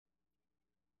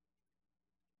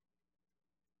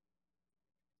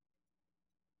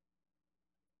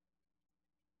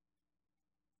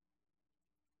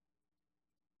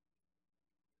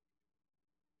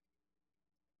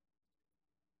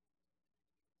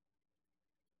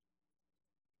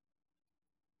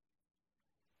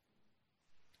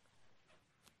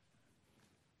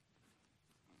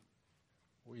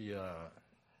We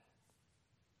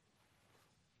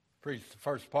preached the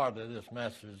first part of this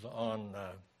message on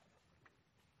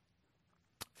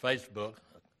Facebook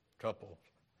a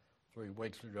 3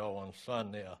 weeks ago on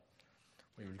Sunday.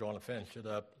 We were going to finish it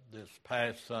up this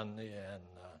past Sunday and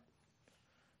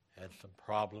had some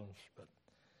problems, but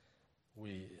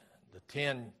the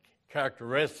 10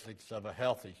 characteristics of a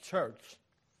healthy church,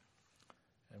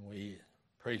 and we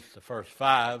preached the first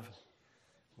 5,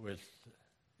 which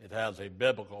it has a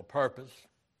biblical purpose,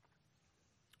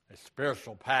 a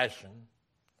spiritual passion,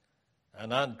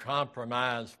 an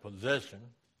uncompromised position,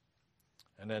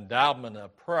 an endowment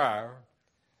of prayer,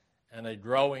 and a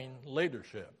growing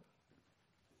leadership.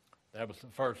 That was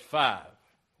the first 5.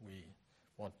 We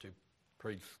want to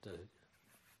preach the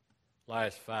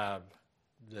last 5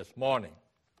 this morning.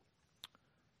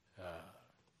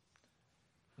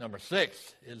 Number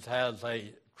 6, it has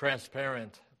a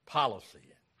transparent policy.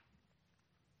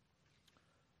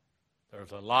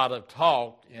 There's a lot of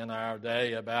talk in our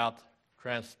day about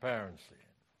transparency.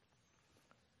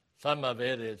 Some of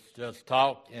it is just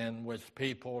talk in which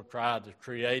people try to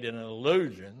create an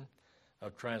illusion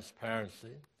of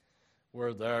transparency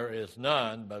where there is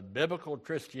none, but biblical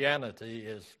Christianity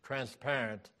is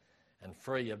transparent and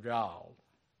free of guile.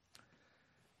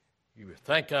 You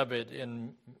think of it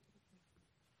in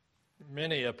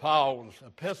many of Paul's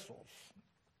epistles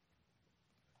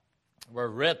were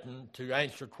written to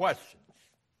answer questions.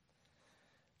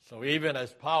 So even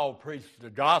as Paul preached the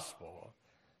gospel,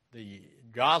 he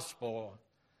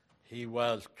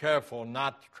was careful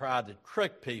not to try to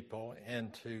trick people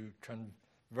into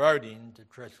converting to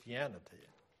Christianity.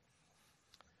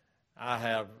 I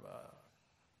have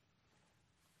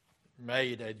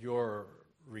made at your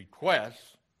request,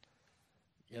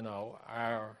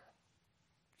 our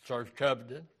church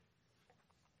covenant,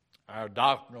 our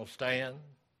doctrinal stand,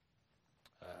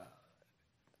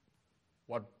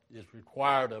 what is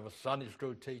required of a Sunday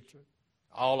school teacher,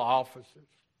 all officers.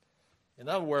 In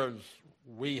other words,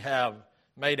 we have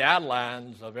made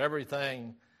outlines of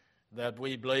everything that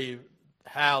we believe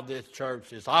how this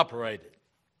church is operated.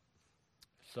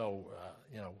 So,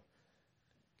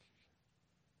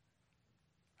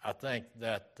 I think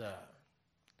that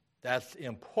that's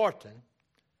important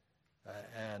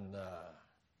and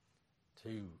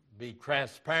to be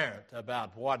transparent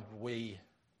about what we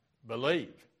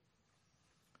believe.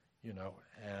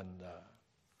 And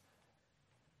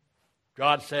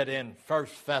God said in 1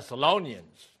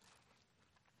 Thessalonians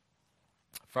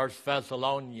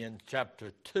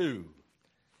chapter 2,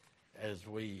 as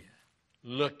we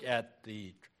look at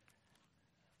the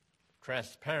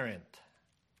transparent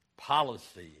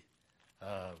policy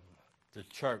of the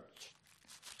church,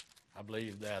 I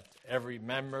believe that every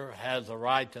member has a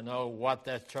right to know what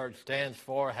that church stands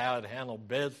for, how it handles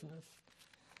business,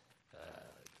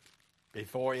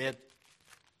 before it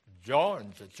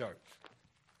joins the church.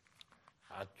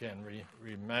 I can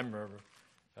remember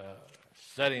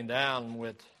sitting down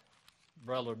with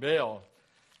Brother Bill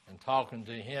and talking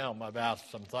to him about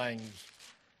some things,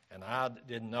 and I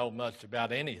didn't know much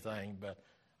about anything, but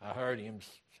I heard him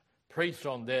preach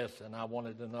on this, and I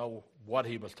wanted to know what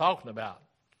he was talking about.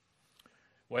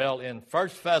 Well, in 1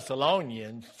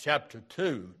 Thessalonians chapter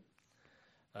 2,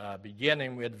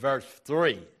 beginning with verse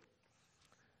 3,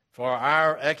 for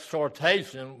our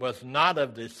exhortation was not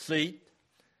of deceit,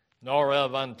 nor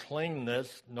of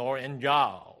uncleanness, nor in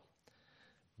guile.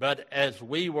 But as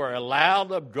we were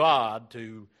allowed of God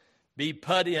to be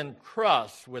put in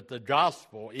trust with the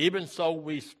gospel, even so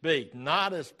we speak,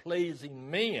 not as pleasing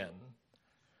men,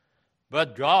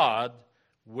 but God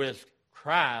which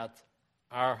crieth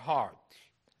our hearts.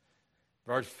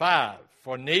 Verse 5,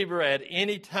 for neither at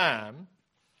any time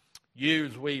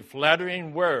use we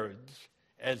flattering words,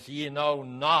 as ye know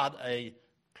not a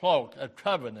cloak of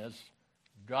covetousness,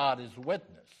 God is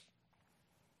witness.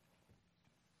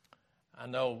 I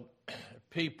know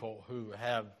people who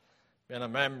have been a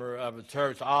member of a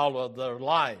church all of their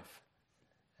life.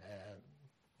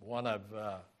 One of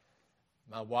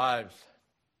my wife's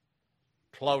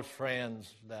close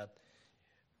friends that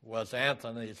was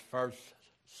Anthony's first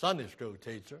Sunday school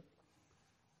teacher.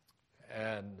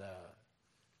 And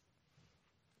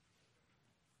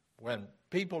when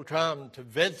people come to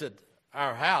visit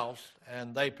our house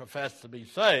and they profess to be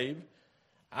saved,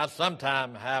 I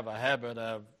sometimes have a habit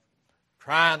of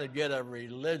trying to get a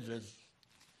religious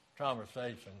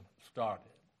conversation started.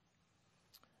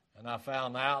 And I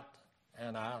found out,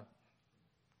 and I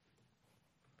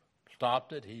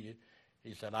stopped it. He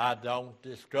said, I don't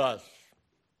discuss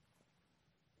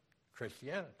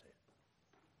Christianity.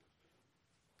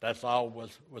 That's all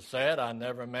was said. I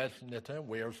never mentioned it to him.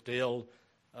 We are still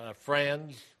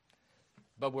friends,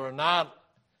 but we're not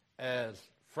as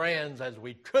friends as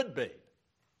we could be.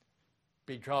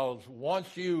 Because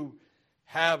once you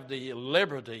have the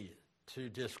liberty to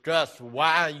discuss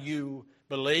why you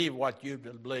believe what you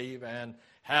believe and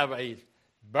have a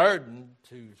burden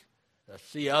to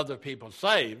see other people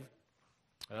saved,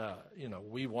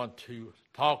 we want to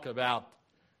talk about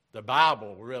the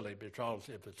Bible, really, because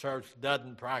if the church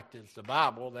doesn't practice the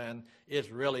Bible, then it's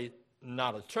really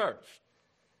not a church.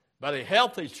 But a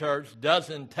healthy church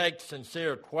doesn't take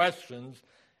sincere questions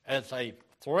as a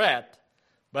threat,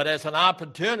 but as an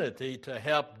opportunity to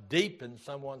help deepen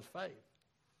someone's faith.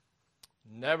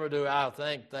 Never do I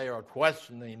think they are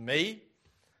questioning me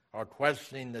or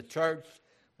questioning the church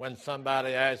when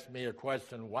somebody asks me a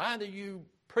question, why do you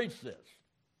preach this?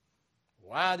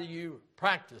 Why do you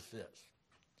practice this?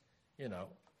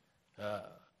 A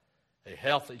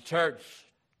healthy church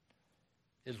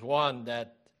is one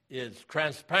that is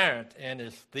transparent in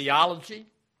its theology,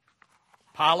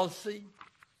 policy,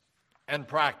 and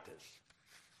practice.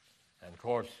 And, of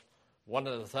course, one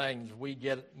of the things we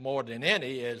get more than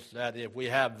any is that if we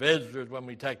have visitors when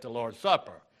we take the Lord's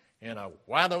Supper,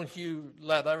 why don't you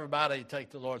let everybody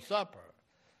take the Lord's Supper?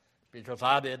 Because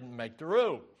I didn't make the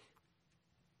rules.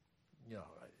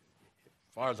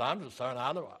 As far as I'm concerned,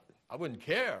 I wouldn't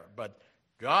care. But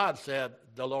God said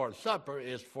the Lord's Supper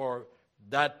is for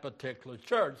that particular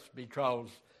church because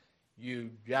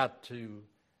you got to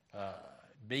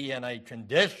be in a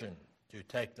condition to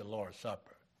take the Lord's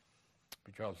Supper.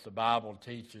 Because the Bible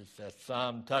teaches that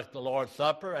some took the Lord's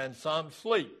Supper and some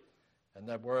sleep. And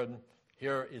that word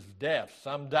here is death.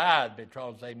 Some died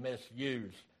because they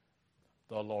misused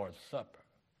the Lord's Supper.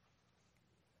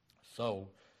 So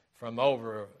from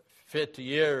over 50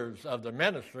 years of the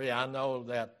ministry, I know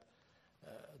that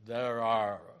there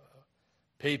are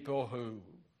people who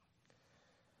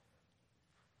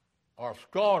are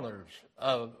scorners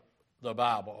of the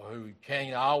Bible, who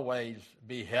can't always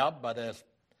be helped, but as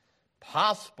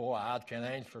possible, I can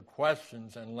answer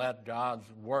questions and let God's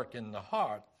work in the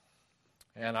heart.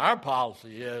 And our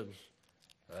policy is,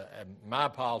 and my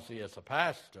policy as a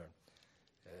pastor,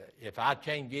 if I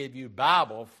can't give you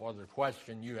Bible for the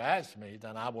question you ask me,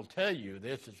 then I will tell you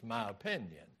this is my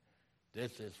opinion.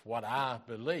 This is what I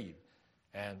believe,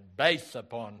 and based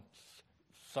upon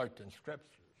certain scriptures.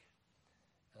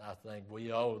 And I think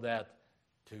we owe that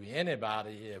to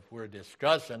anybody if we're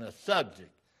discussing a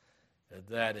subject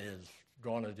that is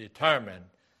going to determine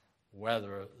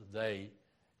whether they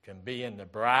can be in the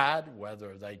bride,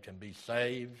 whether they can be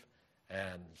saved,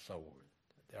 and so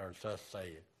there's just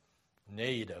a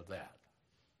need of that.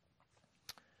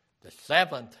 The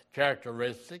seventh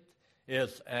characteristic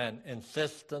is an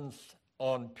insistence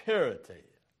on purity.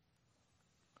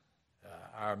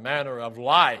 Our manner of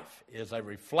life is a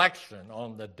reflection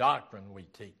on the doctrine we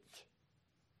teach.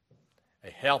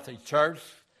 A healthy church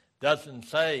doesn't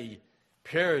say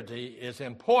purity is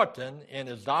important in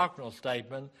its doctrinal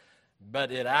statement,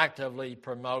 but it actively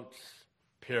promotes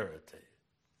purity.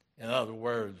 In other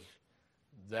words,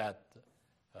 that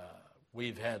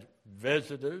we've had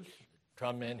visitors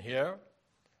come in here.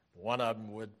 One of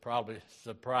them would probably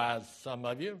surprise some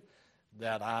of you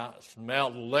that I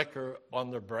smelled liquor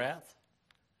on their breath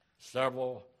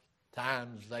several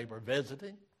times they were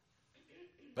visiting.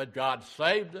 But God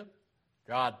saved them.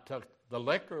 God took the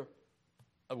liquor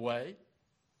away.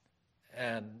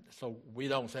 And so we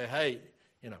don't say, hey,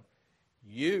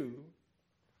 you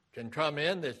can come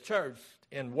in this church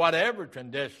in whatever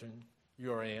condition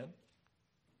you're in,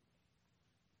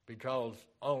 because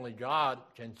only God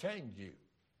can change you.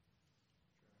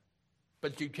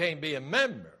 But you can't be a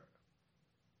member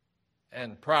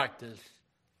and practice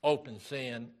open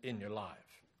sin in your life.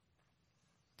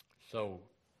 So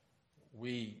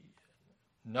we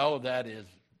know that is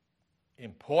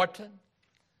important,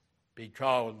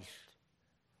 because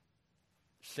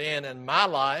sin in my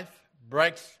life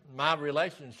breaks my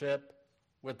relationship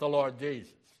with the Lord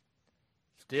Jesus.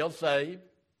 Still saved.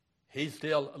 He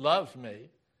still loves me.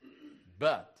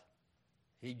 But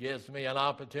he gives me an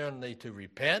opportunity to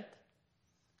repent.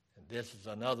 And this is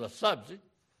another subject.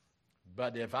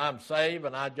 But if I'm saved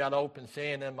and I've got open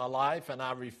sin in my life and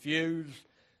I refuse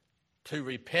to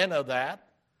repent of that,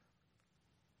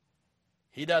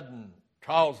 he doesn't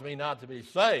cause me not to be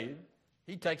saved.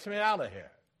 He takes me out of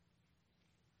here.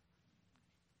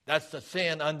 That's the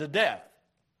sin unto death.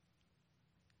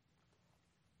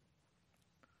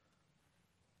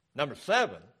 Number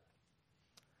 7,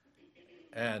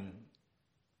 and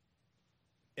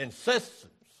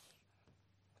insistence.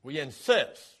 We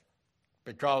insist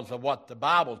because of what the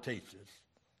Bible teaches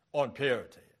on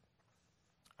purity.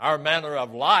 Our manner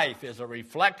of life is a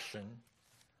reflection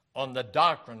on the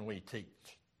doctrine we teach.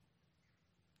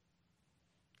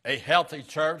 A healthy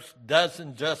church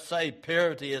doesn't just say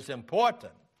purity is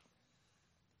important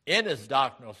in its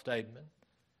doctrinal statement,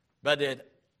 but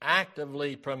it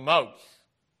actively promotes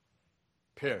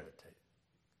purity.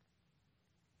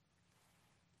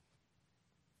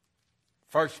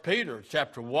 1 Peter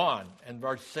chapter 1 and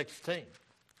verse 16.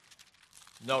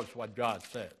 Notice what God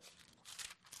says.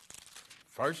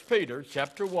 1 Peter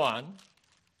chapter 1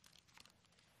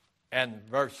 and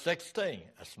verse 16.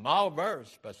 A small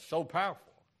verse, but so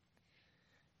powerful.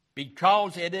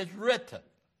 Because it is written,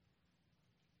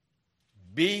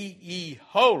 be ye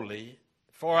holy,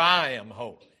 for I am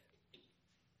holy.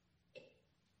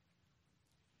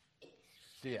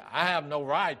 See, I have no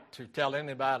right to tell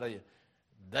anybody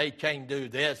they can't do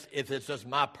this if it's just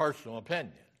my personal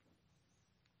opinion.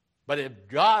 But if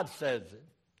God says it,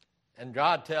 and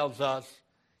God tells us,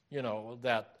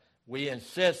 that we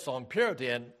insist on purity,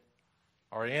 and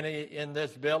are any in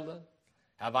this building?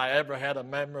 Have I ever had a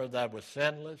member that was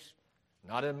sinless?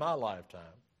 Not in my lifetime.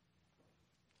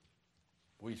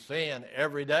 We sin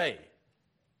every day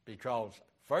because,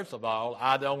 first of all,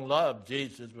 I don't love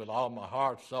Jesus with all my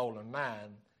heart, soul, and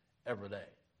mind every day.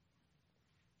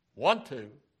 Want to,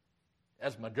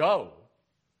 that's my goal.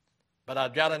 But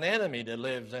I've got an enemy that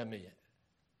lives in me,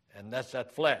 and that's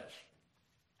that flesh.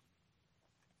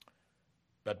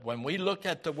 But when we look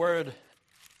at the Word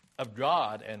of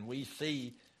God and we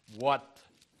see what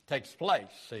takes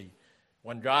place, see,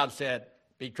 when God said,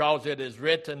 because it is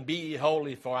written, be ye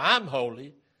holy, for I'm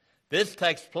holy, this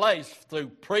takes place through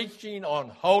preaching on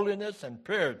holiness and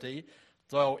purity,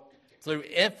 through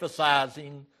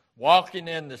emphasizing walking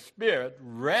in the Spirit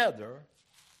rather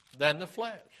than the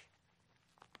flesh.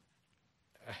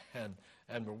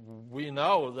 And we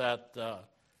know that,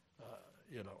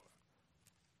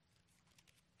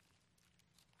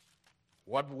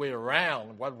 what we're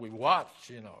around, what we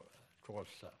watch, of course,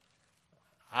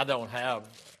 I don't have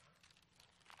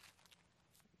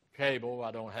cable,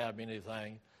 I don't have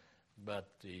anything, but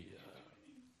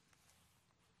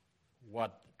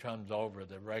what comes over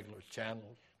the regular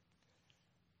channels.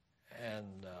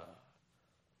 And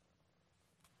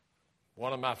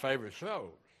one of my favorite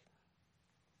shows,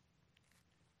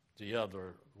 the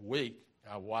other week,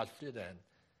 I watched it, and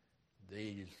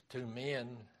these two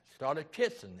men started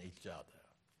kissing each other.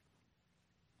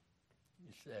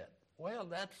 He said, well,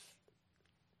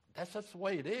 that's just the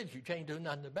way it is. You can't do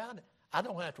nothing about it. I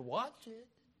don't have to watch it.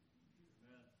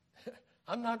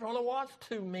 I'm not going to watch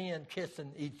two men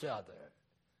kissing each other.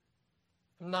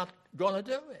 I'm not going to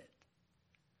do it.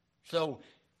 So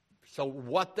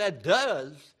what that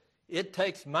does, it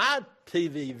takes my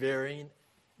TV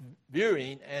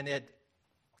viewing and it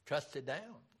cuts it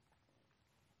down.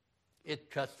 It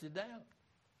cuts it down.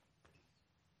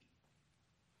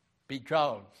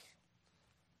 Because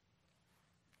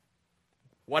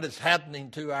what is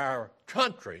happening to our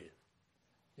country,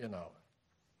 a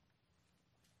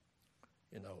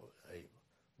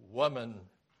woman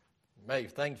may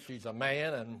think she's a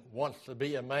man and wants to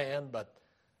be a man, but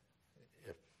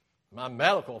if my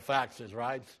medical facts is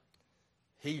right,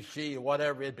 he, she,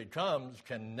 whatever it becomes,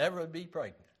 can never be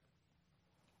pregnant.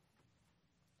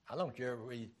 I don't care if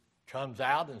he comes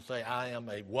out and say, I am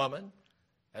a woman.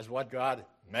 That's what God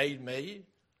made me.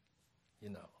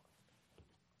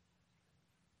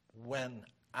 When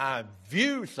I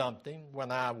view something,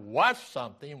 when I watch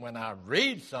something, when I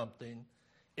read something,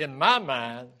 in my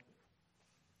mind,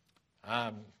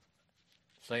 I'm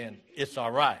saying it's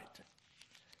all right.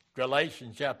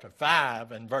 Galatians chapter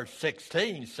 5 and verse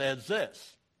 16 says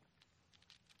this.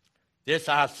 This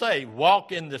I say,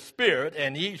 walk in the Spirit,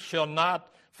 and ye shall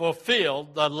not fulfill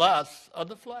the lusts of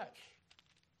the flesh.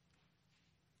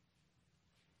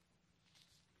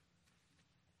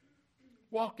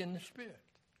 Walk in the Spirit.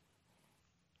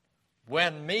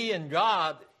 When me and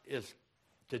God is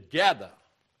together,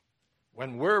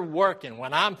 when we're working,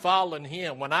 when I'm following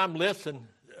Him, when I'm listening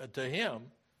to Him,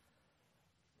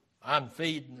 I'm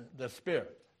feeding the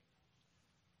Spirit,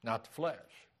 not the flesh.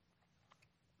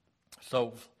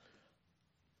 So,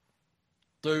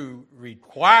 through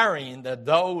requiring that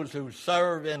those who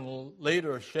serve in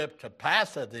leadership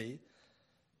capacity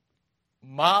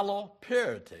model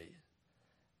purity,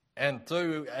 and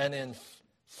through an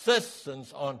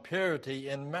insistence on purity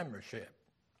in membership.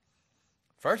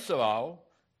 First of all,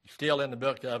 still in the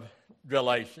book of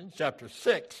Galatians, chapter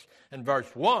 6 and verse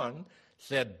 1,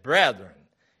 said, brethren,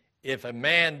 if a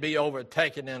man be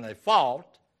overtaken in a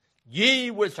fault,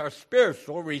 ye which are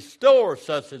spiritual, restore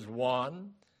such as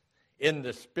one in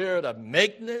the spirit of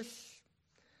meekness,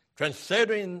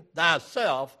 considering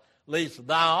thyself, lest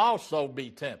thou also be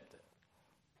tempted.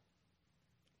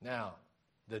 Now,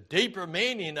 the deeper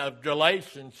meaning of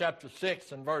Galatians chapter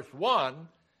 6 and verse 1,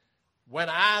 when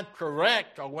I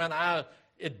correct or when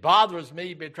it bothers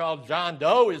me because John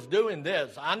Doe is doing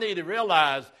this, I need to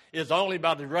realize it's only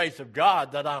by the grace of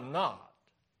God that I'm not.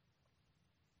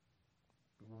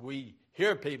 We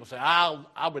hear people say,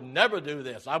 I would never do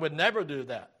this, I would never do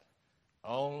that.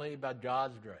 Only by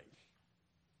God's grace.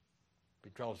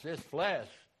 Because this flesh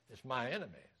is my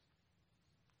enemy.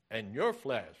 And your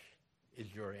flesh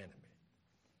is your enemy.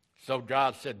 So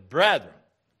God said, brethren,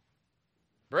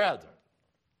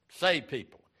 say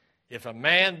people, if a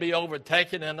man be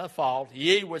overtaken in a fault,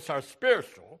 ye which are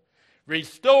spiritual,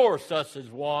 restore such as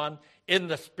one in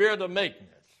the spirit of meekness,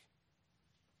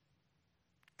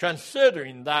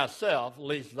 considering thyself,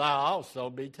 lest thou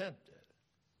also be tempted.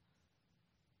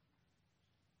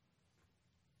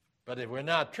 But if we're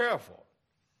not careful,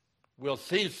 we'll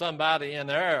see somebody in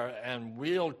error and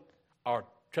we are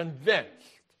convinced,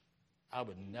 I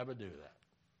would never do that.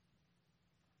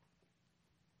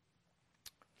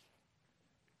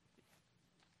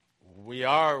 We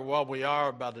are what we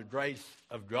are by the grace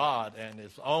of God, and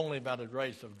it's only by the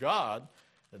grace of God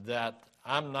that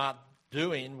I'm not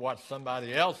doing what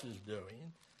somebody else is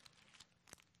doing.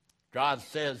 God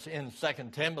says in 2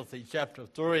 Timothy chapter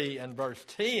 3 and verse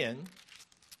 10,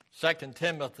 2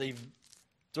 Timothy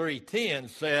 3:10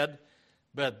 said,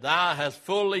 but thou hast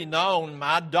fully known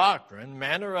my doctrine,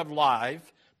 manner of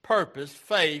life, purpose,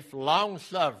 faith,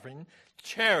 long-suffering,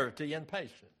 charity, and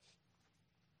patience.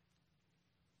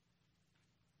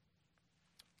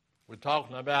 We're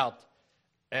talking about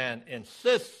an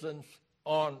insistence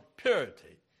on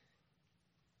purity.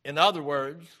 In other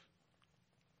words,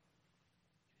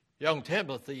 young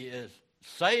Timothy is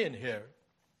saying here,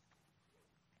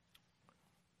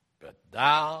 but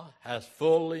thou hast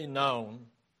fully known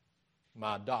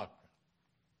my doctrine.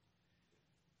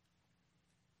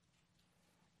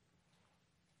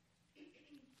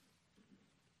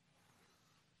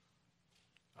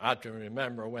 I can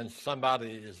remember when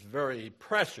somebody is very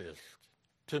precious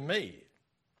to me.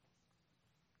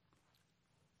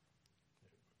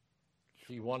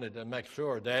 She wanted to make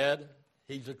sure, Dad,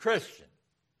 he's a Christian.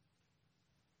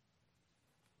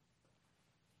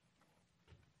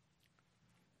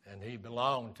 And he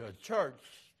belonged to a church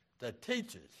that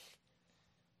teaches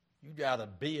you got to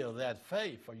be of that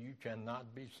faith or you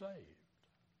cannot be saved.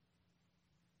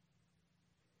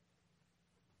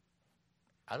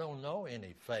 I don't know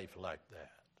any faith like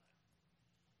that.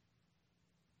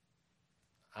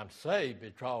 I'm saved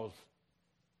because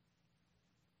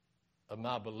of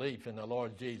my belief in the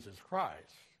Lord Jesus Christ.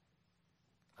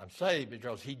 I'm saved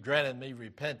because he granted me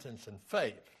repentance and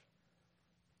faith,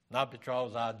 not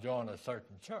because I joined a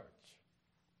certain church.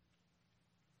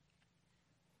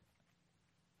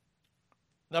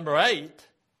 Number 8,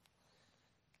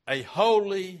 a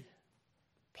holy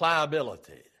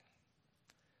pliability.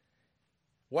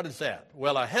 What is that?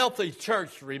 Well, a healthy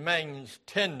church remains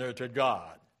tender to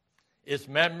God. Its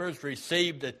members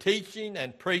receive the teaching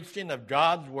and preaching of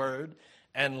God's word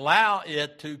and allow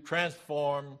it to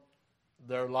transform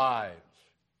their lives.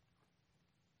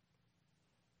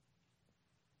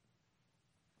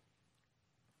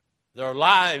 Their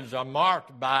lives are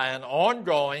marked by an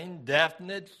ongoing,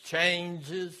 definite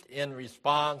changes in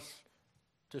response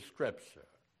to Scripture.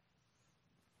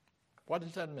 What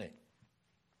does that mean?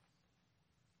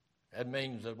 It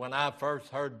means that when I first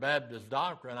heard Baptist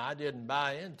doctrine, I didn't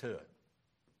buy into it.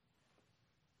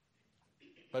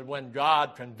 But when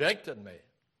God convicted me,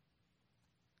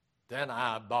 then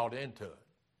I bought into it.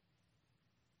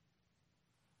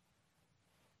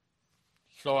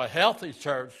 So a healthy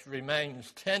church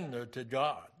remains tender to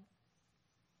God.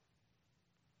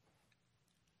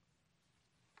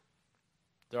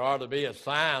 There ought to be a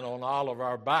sign on all of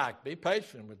our back. Be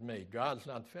patient with me. God's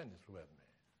not finished with me.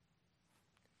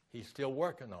 He's still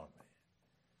working on me.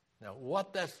 Now,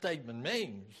 what that statement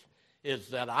means is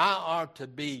that I ought to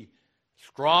be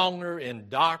stronger in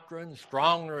doctrine,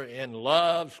 stronger in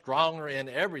love, stronger in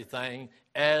everything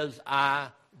as I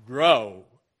grow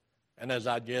and as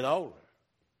I get older.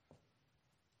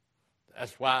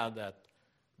 That's why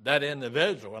that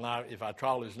individual, and if I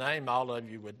call his name, all of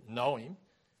you would know him,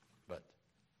 but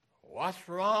what's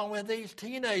wrong with these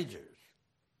teenagers?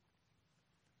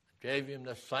 I gave him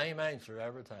the same answer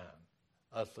every time,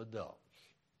 us adults.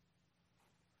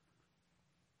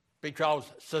 Because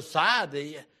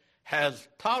society has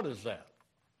taught us that.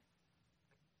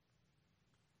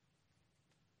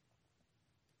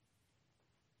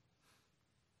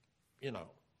 You know,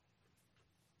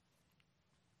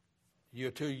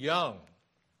 you're too young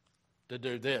to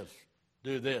do this,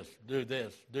 do this, do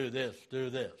this, do this, do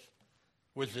this.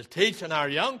 Which is teaching our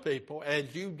young people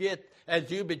as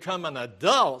you become an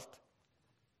adult,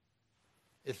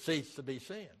 it ceases to be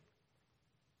sin.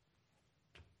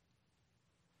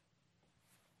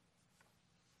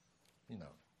 You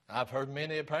know, I've heard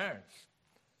many parents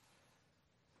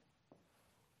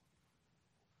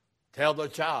tell their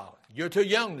child, "You're too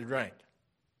young to drink."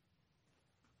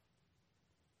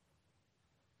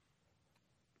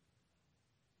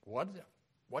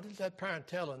 What is that parent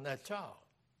telling that child?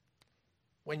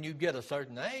 When you get a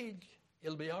certain age,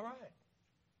 it'll be all right.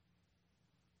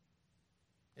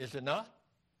 Is it not?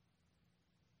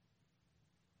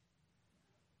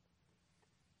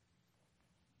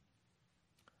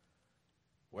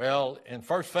 Well, in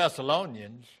 1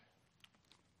 Thessalonians,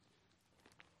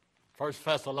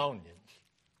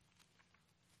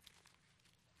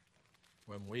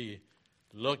 when we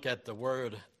look at the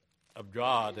Word of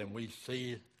God and we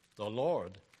see the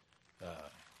Lord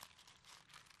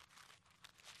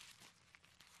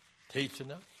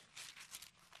teaching us,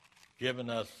 giving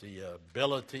us the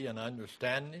ability and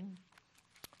understanding,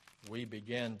 we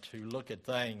begin to look at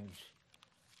things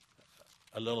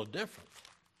a little different.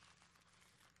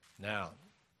 Now,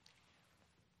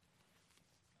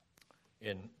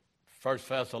 in 1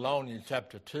 Thessalonians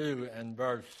chapter 2 and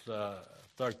verse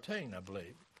 13, I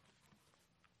believe.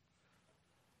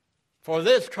 For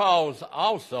this cause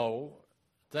also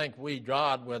think we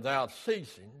God without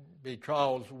ceasing,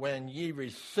 because when ye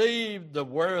received the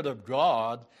word of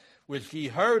God, which ye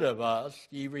heard of us,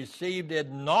 ye received it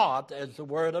not as the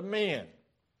word of men,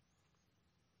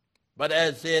 but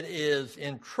as it is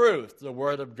in truth the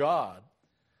word of God,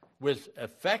 which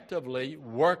effectively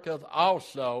worketh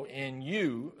also in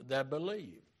you that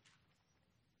believe.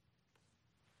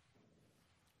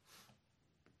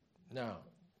 Now,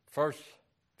 1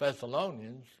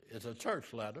 Thessalonians is a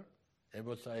church letter. It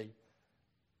was a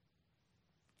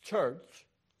church,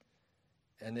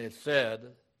 and it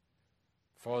said,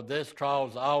 for this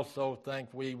cause also think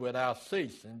we without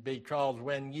ceasing, because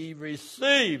when ye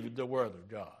received the word of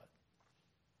God.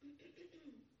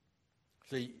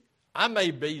 See, I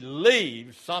may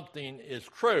believe something is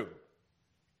true.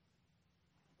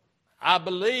 I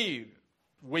believe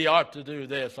we ought to do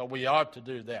this or we ought to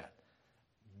do that.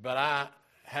 But I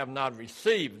have not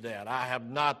received that. I have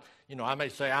not, I may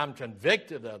say I'm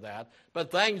convicted of that, but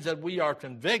things that we are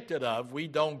convicted of, we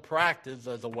don't practice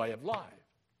as a way of life.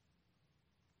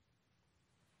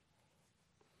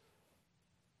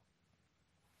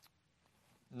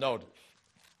 Notice,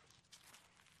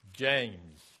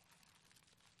 James,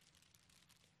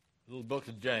 little book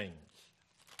of James.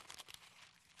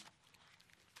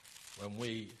 When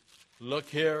we look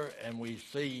here and we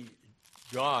see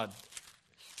God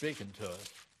speaking to us,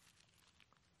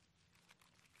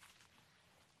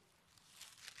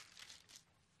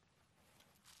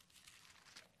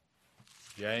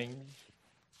 James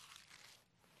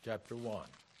chapter 1.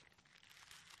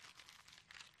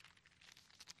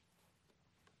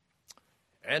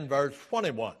 And verse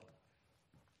 21.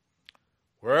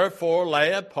 Wherefore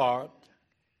lay apart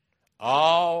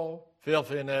all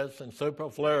filthiness and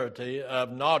superfluity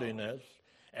of naughtiness,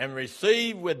 and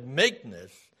receive with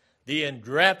meekness the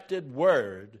engrafted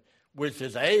word, which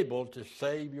is able to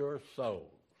save your souls.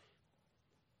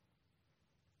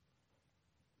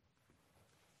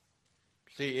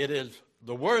 See, it is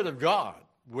the word of God,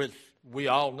 which we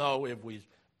all know if we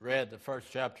read the first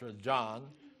chapter of John,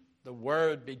 the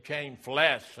word became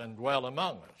flesh and dwelt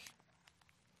among us.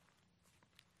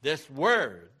 This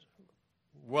word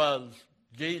was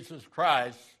Jesus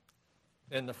Christ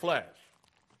in the flesh.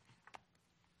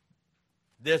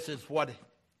 This is what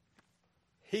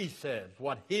he says,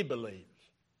 what he believes.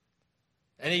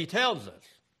 And he tells us,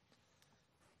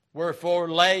 wherefore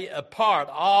lay apart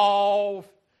all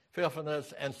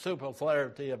filthiness and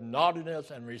superfluity of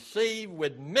naughtiness, and receive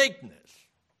with meekness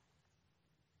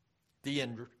the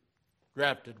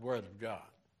engrafted word of God.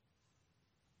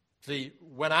 See,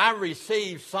 when I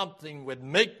receive something with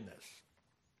meekness,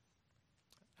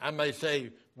 I may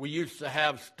say we used to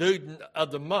have student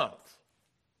of the month.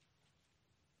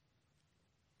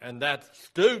 And that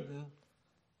student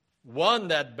won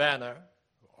that banner,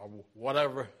 or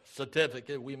whatever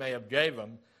certificate we may have gave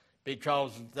them,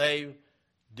 because they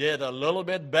did a little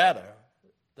bit better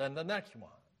than the next one.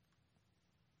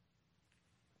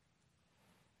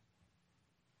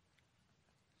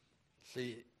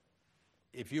 See,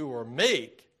 if you were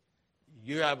meek,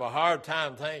 you have a hard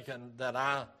time thinking that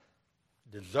I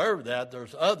deserve that.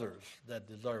 There's others that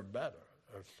deserve better.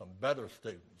 There's some better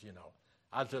students,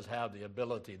 I just have the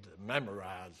ability to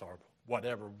memorize or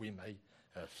whatever we may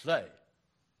say.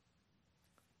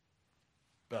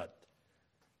 But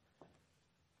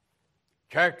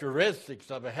characteristics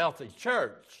of a healthy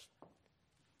church.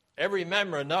 Every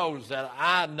member knows that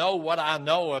I know what I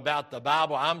know about the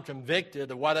Bible. I'm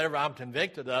convicted of whatever I'm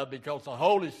convicted of because the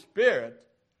Holy Spirit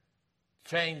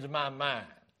changed my mind.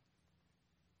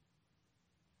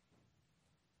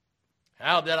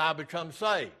 How did I become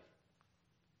saved?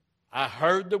 I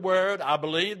heard the Word, I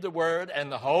believed the Word,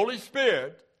 and the Holy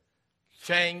Spirit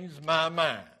changed my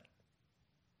mind.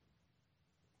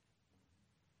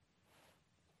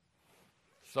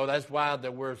 So that's why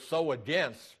that we're so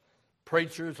against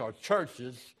preachers or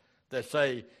churches that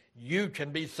say you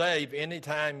can be saved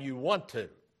anytime you want to.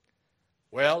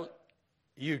 Well,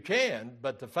 you can,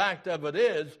 but the fact of it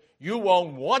is you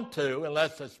won't want to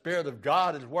unless the Spirit of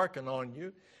God is working on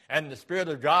you. And the Spirit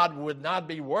of God would not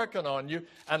be working on you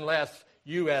unless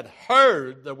you had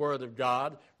heard the Word of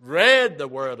God, read the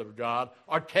Word of God,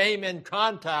 or came in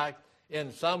contact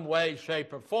in some way,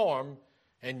 shape, or form,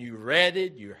 and you read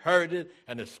it, you heard it,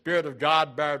 and the Spirit of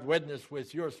God bared witness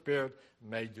with your spirit,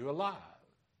 made you alive.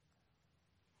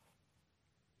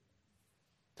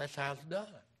 That's how it's done.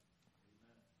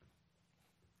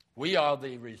 We are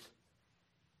the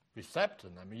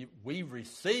reception. I mean, we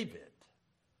receive it.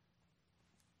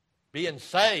 Being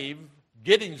saved,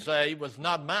 getting saved was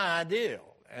not my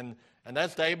ideal. And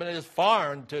that statement is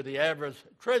foreign to the average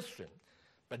Christian.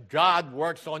 But God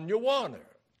works on your wonder.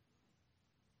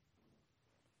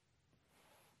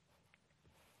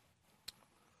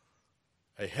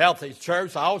 A healthy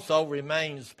church also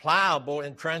remains pliable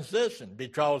in transition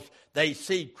because they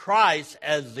see Christ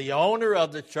as the owner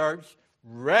of the church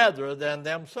rather than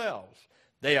themselves.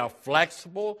 They are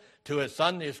flexible to a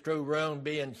Sunday school room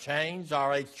being changed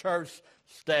or a church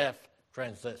staff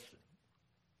transition.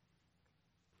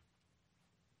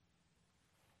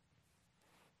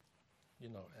 You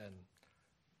know, and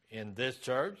in this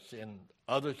church, in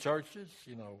other churches,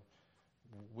 you know,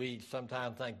 we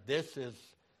sometimes think this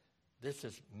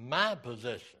is my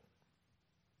position.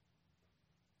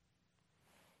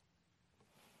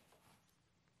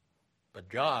 But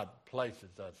God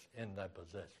places us in that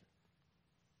position.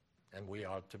 And we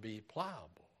are to be pliable.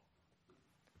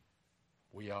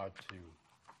 We are to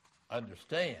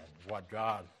understand what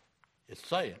God is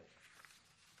saying.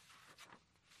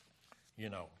 You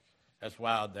know, that's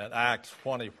why that Acts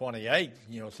 20:28,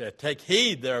 you know, said, "Take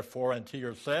heed, therefore, unto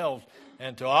yourselves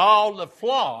and to all the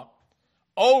flock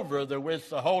over the which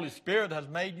the Holy Spirit has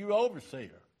made you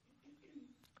overseer,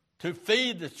 to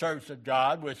feed the church of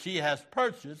God, which he has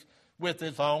purchased with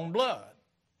his own blood."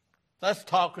 That's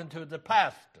talking to the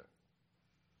pastor.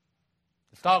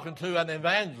 It's talking to an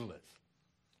evangelist.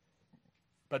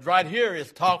 But right here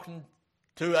it's talking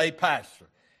to a pastor.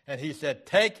 And he said,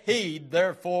 "Take heed,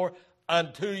 therefore,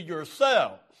 unto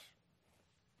yourselves."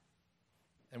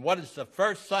 And what is the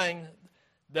first thing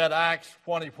that Acts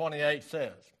 20:28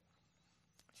 says?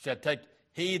 It said, "Take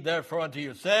heed, therefore, unto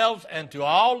yourselves and to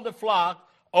all the flock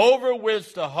over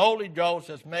which the Holy Ghost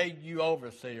has made you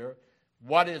overseer."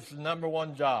 What is the number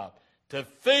one job? To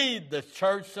feed the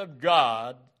church of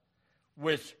God,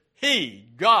 which he,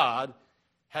 God,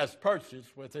 has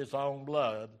purchased with his own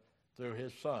blood through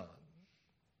his Son.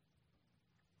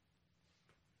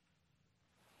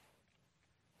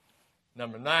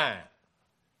 Number 9,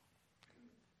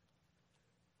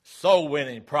 soul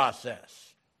winning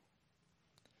process.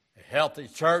 A healthy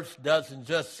church doesn't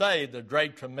just say the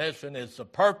Great Commission is the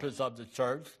purpose of the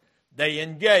church, they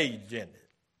engage in it.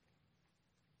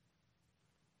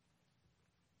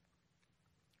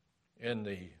 In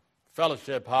the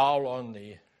fellowship hall on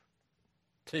the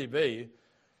TV,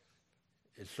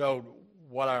 it showed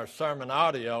what our sermon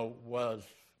audio was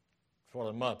for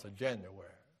the month of January.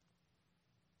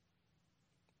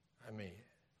 I mean,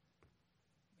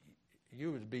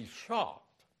 you would be shocked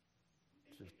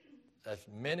as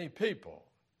many people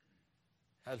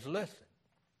has listened.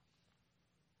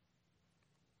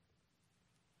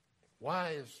 Why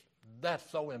is that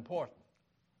so important?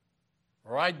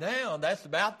 Right now, that's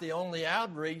about the only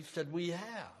outreach that we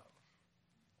have.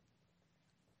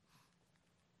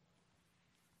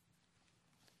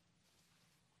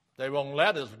 They won't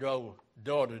let us go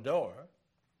door to door.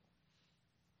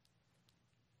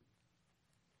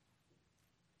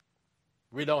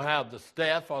 We don't have the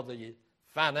staff or the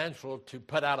financial to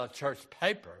put out a church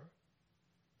paper.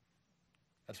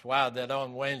 That's why that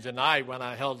on Wednesday night when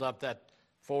I held up that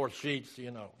 4 sheets,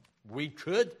 you know, we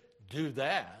could do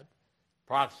that.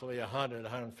 Approximately $100,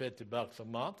 $150 a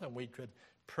month, and we could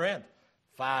print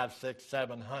 500, 600,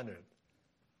 700.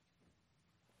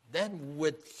 Then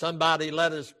would somebody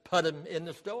let us put them in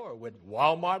the store? Would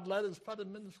Walmart let us put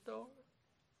them in the store?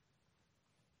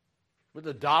 Would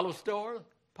the dollar store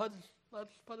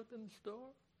let's put it in the store.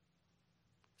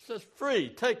 It says free,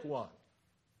 take one.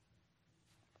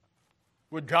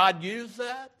 Would God use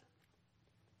that?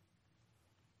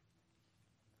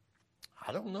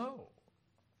 I don't know.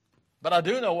 But I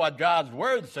do know what God's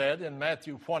Word said in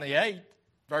Matthew 28,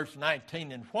 verse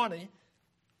 19 and 20.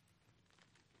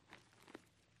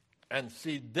 And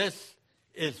see, this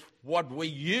is what we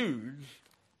use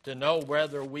to know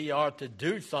whether we are to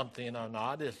do something or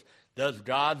not. Does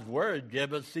God's Word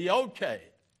give us the okay?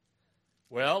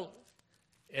 Well,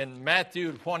 in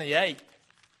Matthew the 28th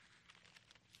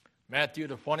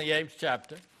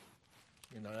chapter,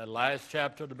 that last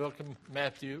chapter of the book of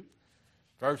Matthew,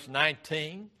 verse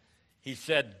 19, he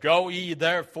said, "Go ye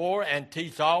therefore and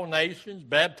teach all nations,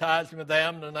 baptizing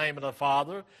them in the name of the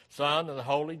Father, Son, and the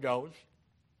Holy Ghost."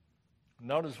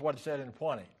 Notice what it said in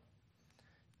 20.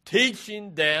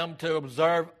 "Teaching them to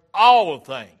observe all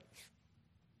things."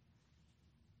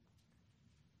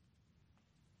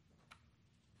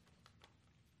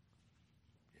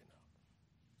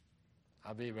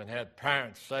 I've even had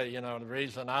parents say, the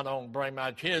reason I don't bring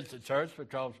my kids to church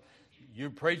because you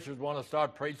preachers want to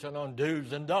start preaching on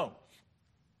do's and don'ts.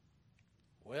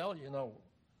 Well,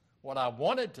 what I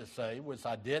wanted to say, which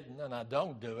I didn't and I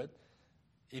don't do it,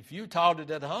 if you taught it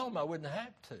at home, I wouldn't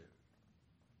have to.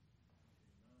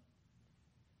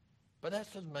 But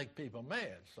that doesn't make people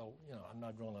mad. So, I'm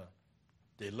not going to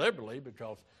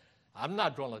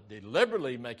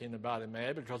deliberately make anybody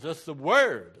mad because it's the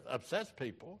Word that upsets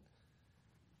people.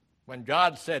 When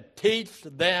God said, "Teach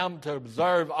them to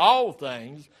observe all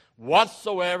things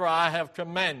whatsoever I have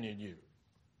commanded you."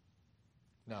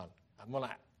 Now, I'm going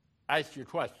to ask you a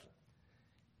question.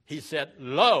 He said,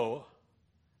 "Lo,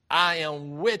 I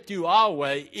am with you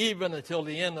always, even until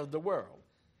the end of the world."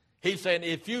 He said,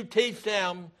 if you teach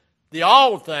them the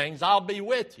all things, I'll be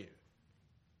with you.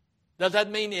 Does that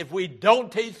mean if we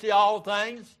don't teach the all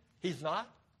things, he's not?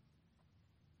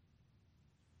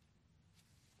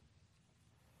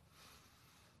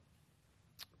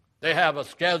 They have a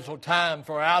scheduled time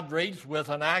for outreach with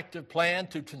an active plan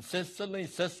to consistently,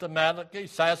 systematically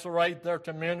saturate their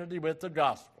community with the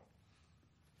gospel.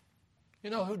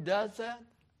 You know who does that?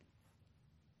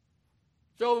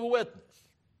 Jehovah's Witness.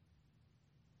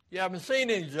 You haven't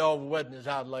seen any Jehovah's Witness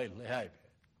out lately, have you?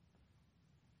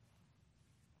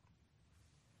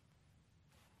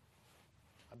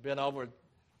 I've been over at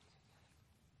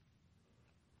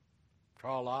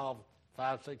Carlisle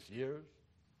 5-6 years.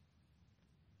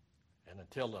 And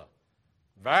until the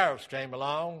virus came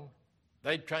along,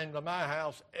 they came to my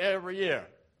house every year.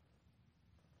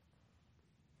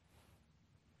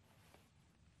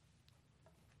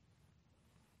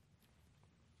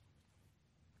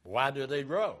 Why do they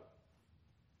grow?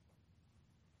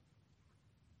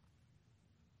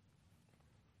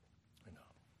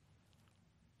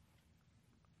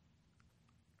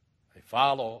 They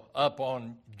follow up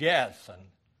on guests and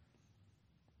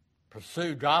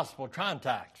pursue gospel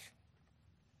contacts.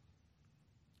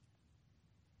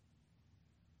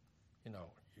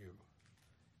 You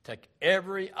take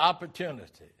every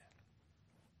opportunity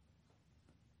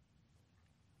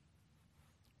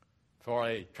for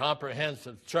a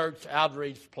comprehensive church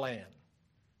outreach plan.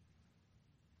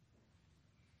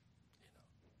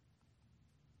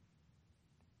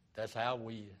 That's how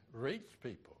we reach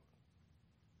people.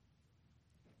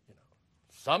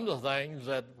 Some of the things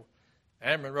that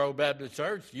Amron Road Baptist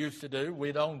Church used to do,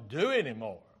 we don't do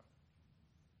anymore.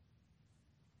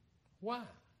 Why?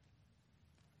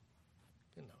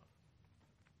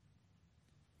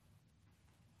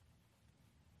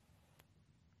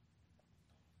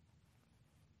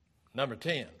 Number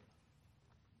 10,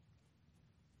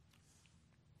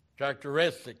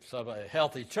 characteristics of a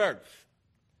healthy church.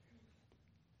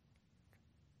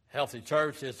 Healthy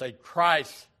church is a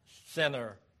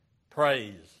Christ-centered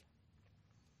praise.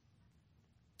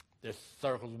 This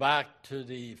circles back to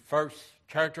the first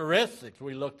characteristics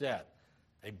we looked at,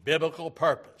 a biblical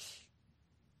purpose.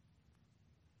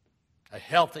 A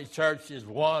healthy church is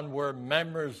one where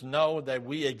members know that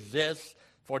we exist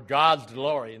for God's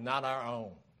glory, not our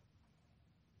own.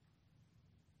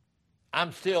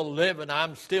 I'm still living,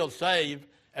 I'm still saved,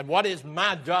 and what is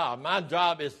my job? My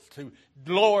job is to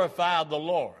glorify the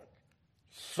Lord.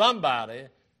 Somebody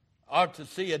ought to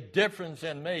see a difference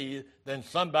in me than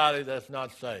somebody that's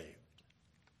not saved.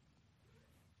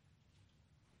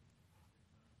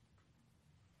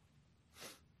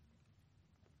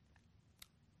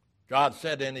 God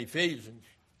said in Ephesians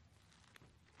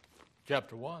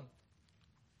chapter 1,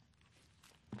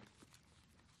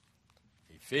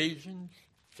 Ephesians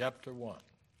chapter 1.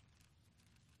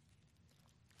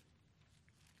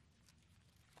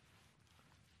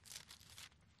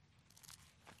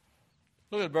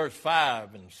 Look at verse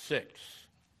 5 and 6.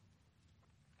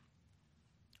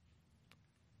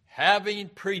 Having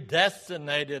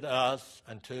predestinated us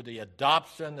unto the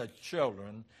adoption of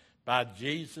children by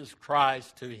Jesus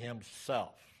Christ to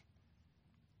himself.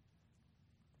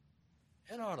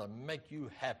 It ought to make you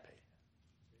happy.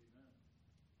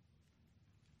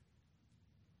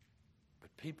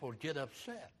 But people get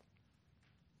upset.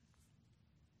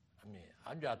 I mean,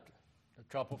 I've got a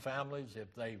couple families,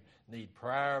 if they need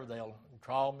prayer, they'll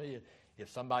call me. If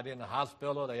somebody in the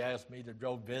hospital, they ask me to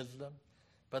go visit them.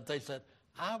 But they said,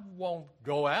 I won't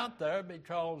go out there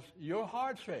because your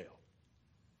heart's failed.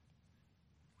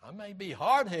 I may be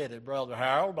hard-headed, Brother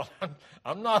Harold, but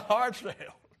I'm not hard-failed.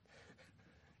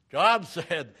 God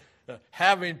said,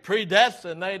 having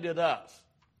predestinated us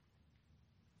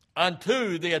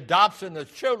unto the adoption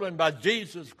of children by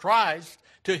Jesus Christ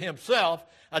to himself,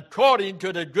 according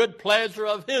to the good pleasure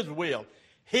of his will.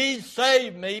 He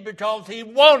saved me because he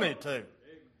wanted to.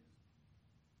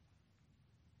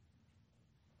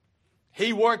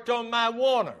 He worked on my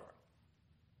water.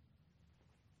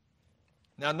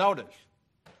 Now notice,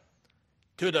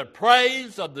 to the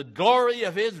praise of the glory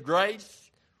of his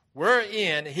grace,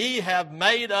 wherein he have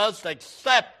made us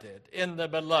accepted in the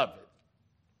beloved.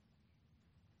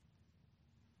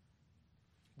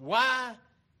 Why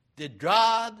did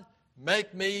God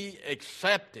make me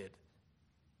accepted?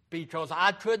 Because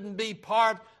I couldn't be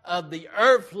part of the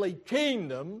earthly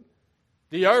kingdom,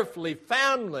 the earthly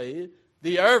family,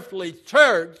 the earthly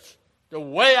church, the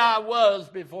way I was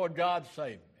before God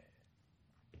saved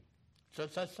me. So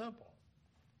it's that simple.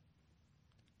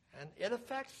 And it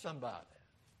affects somebody.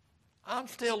 I'm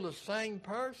still the same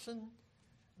person,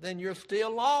 then you're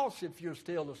still lost if you're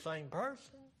still the same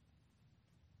person.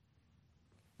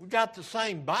 We got the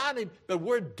same body, but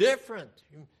we're different.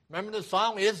 Remember the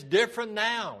song, It's Different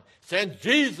Now. Since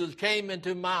Jesus came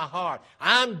into my heart,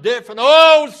 I'm different,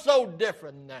 oh, so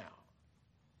different now.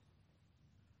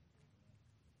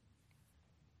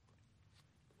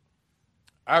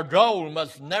 Our goal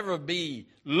must never be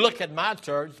look at my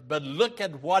church, but look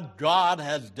at what God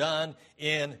has done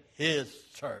in his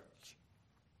church.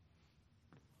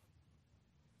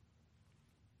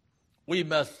 We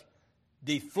must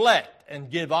deflect and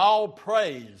give all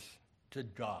praise to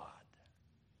God.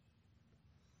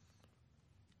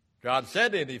 God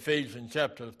said in Ephesians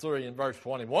chapter 3 and verse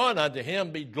 21, unto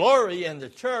him be glory in the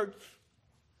church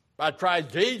by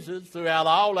Christ Jesus throughout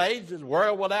all ages,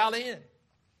 world without end.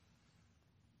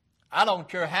 I don't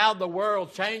care how the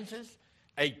world changes,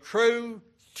 a true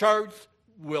church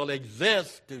will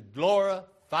exist to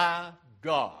glorify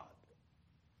God.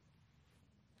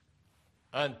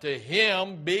 Unto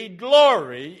him be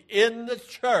glory in the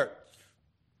church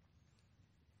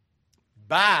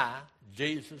by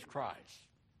Jesus Christ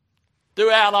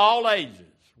throughout all ages,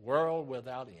 world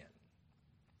without end.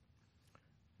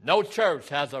 No church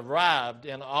has arrived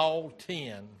in all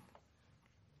 10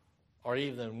 or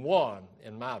even one,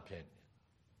 in my opinion.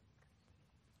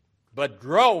 But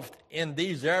growth in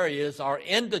these areas are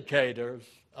indicators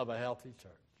of a healthy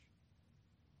church.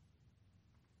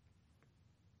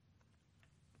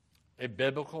 A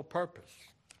biblical purpose.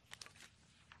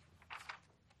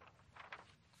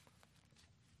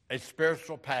 A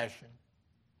spiritual passion.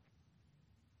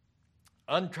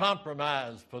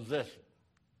 Uncompromised position.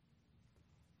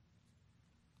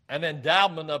 An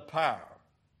endowment of power.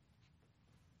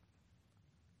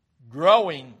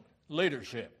 Growing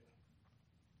leadership.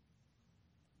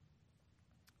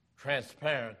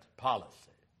 Transparent policy.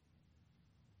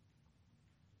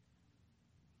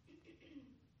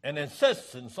 An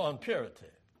insistence on purity.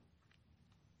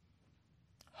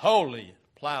 Holy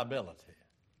pliability.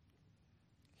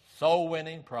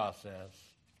 Soul-winning process.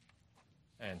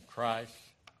 And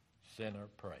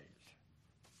Christ-centered praise.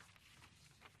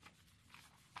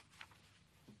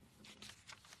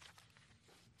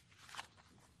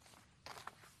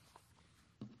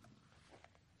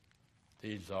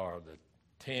 These are the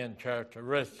 10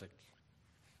 characteristics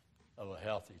of a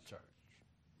healthy church.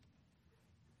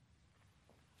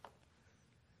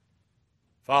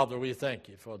 Father, we thank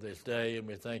you for this day, and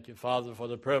we thank you, Father, for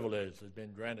the privilege that's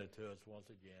been granted to us once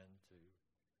again.